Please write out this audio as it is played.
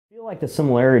feel like the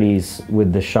similarities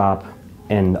with the shop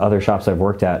and other shops I've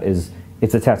worked at is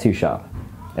it's a tattoo shop.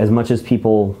 As much as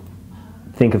people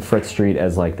think of Frith Street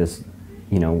as like this,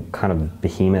 you know, kind of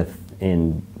behemoth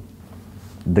in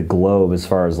the globe as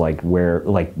far as like where,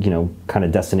 like, you know, kind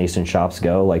of destination shops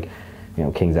go, like, you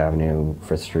know, Kings Avenue,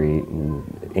 Frith Street, and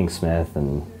Inksmith,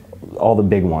 and all the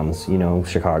big ones, you know,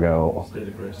 Chicago,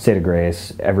 State of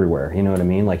Grace, everywhere, you know what I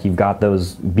mean? Like, you've got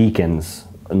those beacons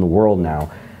in the world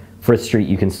now. Frith Street,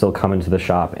 you can still come into the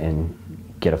shop and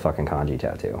get a fucking kanji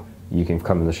tattoo. You can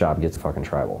come in the shop and get fucking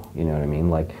tribal, you know what I mean?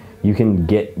 Like, you can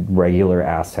get regular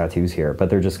ass tattoos here, but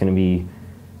they're just gonna be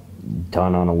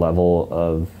done on a level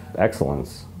of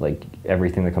excellence. Like,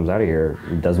 everything that comes out of here,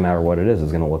 it doesn't matter what it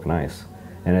is gonna look nice.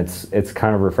 And it's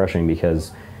kind of refreshing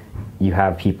because you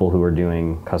have people who are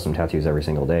doing custom tattoos every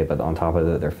single day, but on top of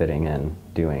it, they're fitting in,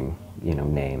 doing, you know,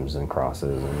 names and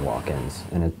crosses and walk-ins,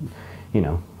 and it, you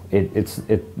know,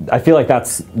 I feel like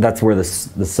that's where the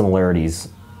similarities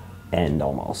end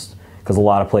almost, because a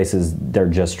lot of places they're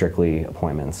just strictly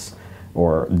appointments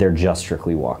or they're just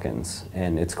strictly walk-ins,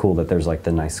 and it's cool that there's like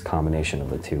the nice combination of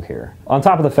the two here. On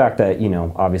top of the fact that, you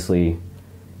know, obviously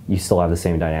you still have the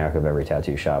same dynamic of every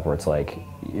tattoo shop where it's like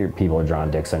people are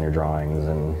drawing dicks on your drawings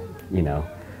and, you know,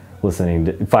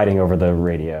 fighting over the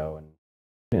radio.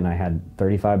 And I had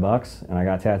 35 bucks and I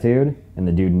got tattooed, and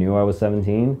the dude knew I was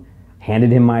 17,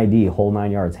 handed him my ID, whole 9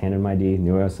 yards, handed my ID,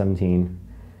 knew I was 17,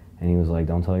 and he was like,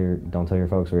 don't tell your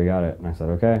folks where you got it. And I said,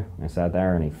 okay. And I sat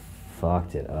there and he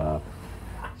fucked it up.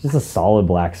 It's just a solid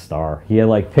black star. He had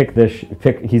like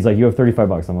he's like, you have 35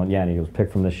 bucks. I'm like, yeah, and he goes,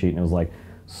 pick from this sheet, and it was like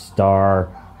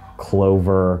star,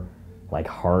 clover, like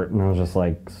heart, and I was just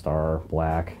like, star,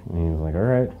 black, and he was like, all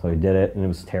right. So he did it, and it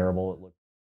was terrible.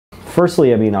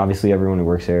 Firstly, I mean, obviously everyone who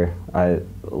works here, I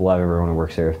love everyone who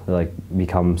works here. They like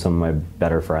become some of my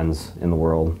better friends in the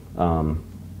world.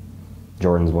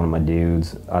 Jordan's one of my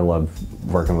dudes. I love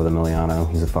working with Emiliano.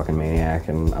 He's a fucking maniac,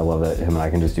 and I love that him and I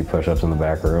can just do push-ups in the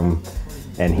back room,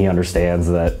 and he understands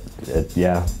that,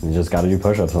 yeah, you just gotta do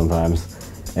push-ups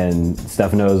sometimes. And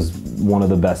Stefano's one of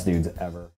the best dudes ever.